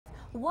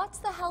What's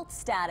the health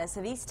status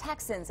of East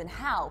Texans and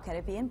how can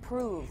it be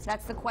improved?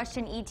 That's the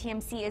question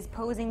ETMC is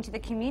posing to the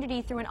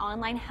community through an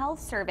online health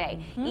survey.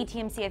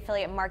 ETMC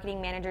affiliate marketing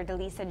manager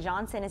Delisa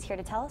Johnson is here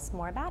to tell us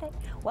more about it.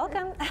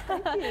 Welcome.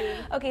 Thank you.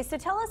 Okay, so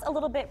tell us a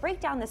little bit, break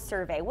down the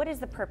survey. What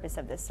is the purpose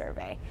of this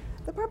survey?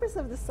 The purpose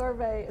of the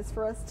survey is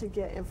for us to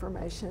get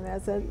information.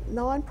 As a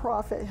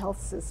nonprofit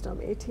health system,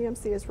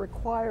 ETMC is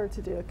required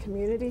to do a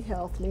community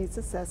health needs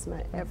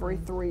assessment every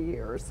 3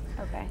 years.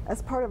 Okay.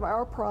 As part of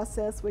our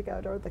process, we go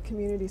to the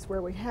communities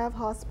where we have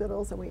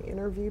hospitals and we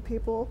interview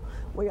people.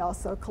 We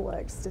also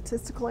collect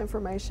statistical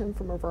information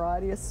from a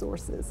variety of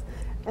sources.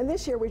 And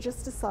this year we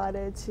just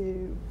decided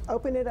to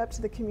open it up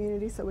to the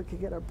community so we could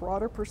get a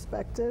broader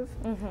perspective.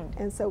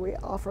 And so we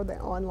offer the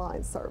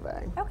online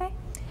survey. Okay.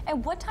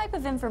 And what type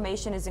of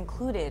information is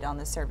included on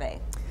the survey?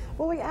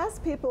 Well, we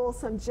ask people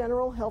some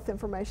general health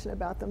information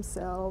about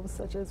themselves,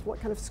 such as what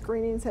kind of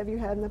screenings have you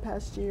had in the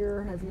past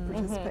year? Have you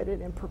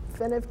participated in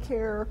preventive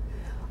care?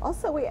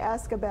 Also, we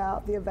ask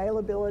about the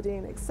availability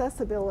and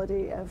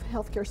accessibility of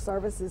healthcare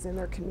services in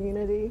their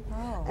community,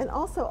 and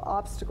also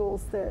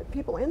obstacles that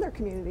people in their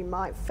community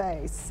might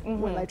face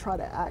when they try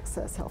to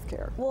access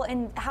healthcare. Well,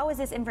 and how is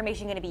this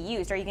information going to be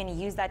used? Are you going to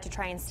use that to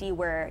try and see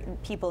where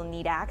people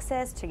need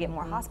access to get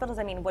more hospitals?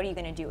 I mean, what are you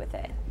going to do with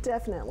it?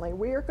 Definitely.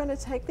 We are going to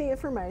take the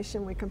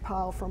information we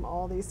compile from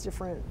all these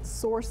different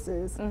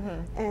sources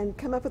and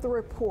come up with a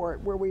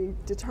report where we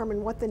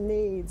determine what the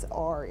needs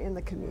are in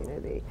the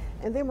community.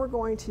 And then we're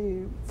going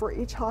to, for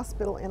each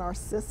hospital in our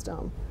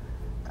system,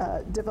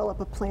 develop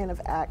a plan of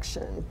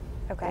action.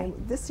 Okay.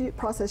 And this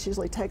process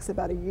usually takes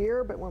about a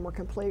year, but when we're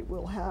complete,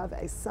 we'll have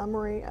a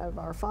summary of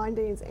our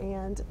findings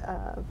and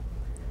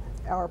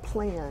our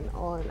plan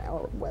on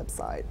our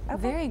website. Okay.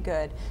 Very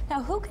good.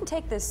 Now, who can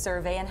take this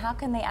survey and how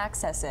can they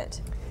access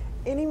it?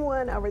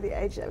 Anyone over the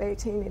age of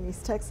 18 in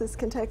East Texas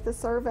can take the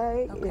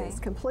survey. Okay. It's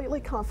completely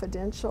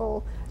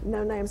confidential.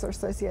 No names are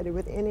associated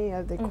with any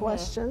of the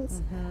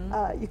questions.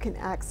 You can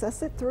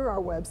access it through our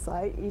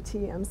website,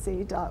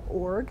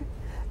 etmc.org.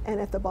 And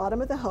at the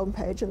bottom of the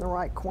homepage in the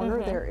right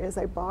corner, there is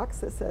a box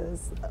that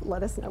says,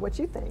 let us know what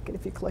you think. And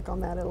if you click on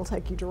that, it'll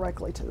take you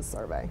directly to the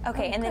survey.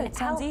 Okay, and then it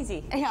sounds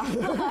easy.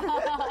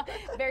 Yeah.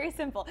 Very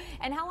simple.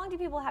 And how long do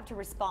people have to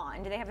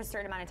respond? Do they have a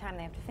certain amount of time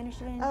they have to finish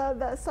it in?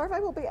 The survey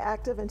will be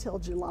active until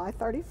July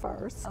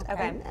 31st.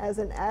 Okay. And as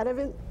an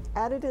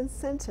added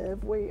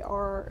incentive, we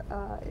are,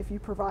 if you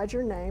provide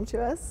your name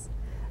to us,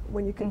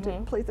 when you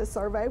complete the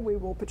survey, we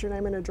will put your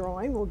name in a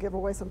drawing. We'll give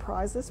away some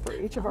prizes for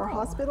each of our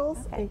hospitals,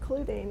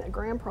 including a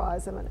grand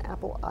prize of an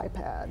Apple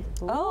iPad.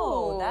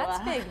 Oh,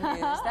 that's big news.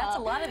 That's a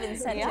lot of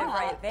incentive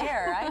right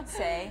there, I'd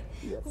say.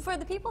 Yes. For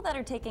the people that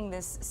are taking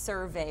this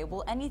survey,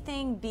 will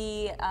anything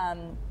be,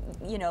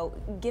 you know,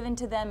 given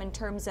to them in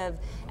terms of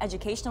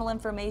educational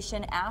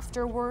information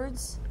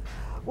afterwards?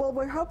 Well,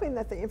 we're hoping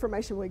that the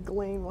information we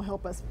glean will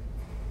help us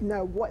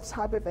know what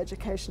type of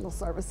educational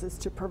services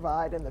to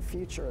provide in the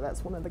future.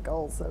 That's one of the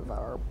goals of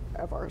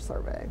our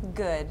survey.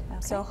 Good.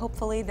 Okay. So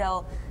hopefully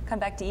they'll come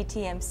back to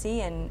ETMC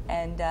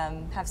and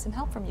have some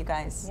help from you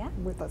guys. Yeah.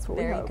 That's what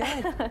Very we hope.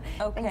 good.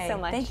 Okay. Thanks so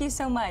much. Thank you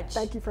so much.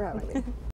 Thank you for having me.